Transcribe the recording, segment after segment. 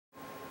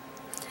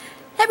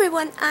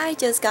everyone, I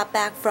just got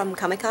back from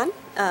Comic-Con,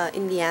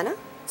 Indiana.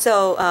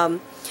 So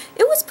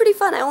it was pretty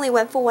fun. I only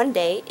went for one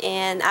day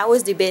and I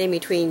was debating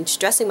between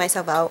stressing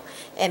myself out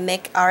and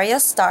make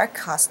Arya Stark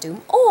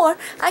costume, or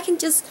I can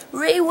just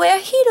re-wear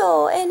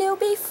Hiro and it'll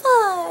be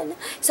fun.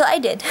 So I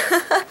did.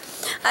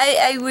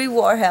 I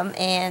re-wore him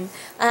and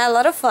I had a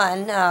lot of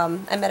fun.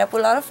 I met up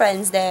with a lot of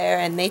friends there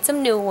and made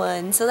some new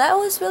ones, so that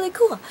was really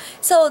cool.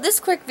 So this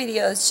quick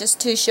video is just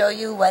to show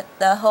you what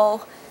the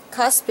whole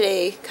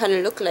cosplay kind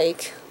of look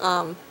like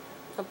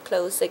up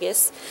close, I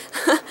guess.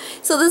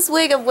 So this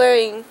wig I'm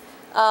wearing,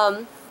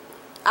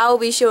 I'll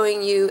be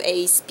showing you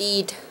a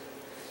speed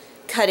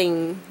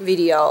cutting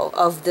video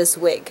of this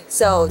wig,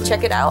 so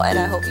check it out and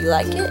I hope you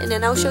like it, and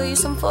then I'll show you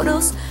some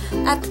photos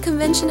at the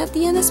convention at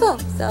the end as well.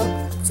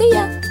 So see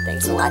ya,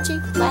 thanks for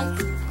watching,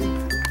 bye.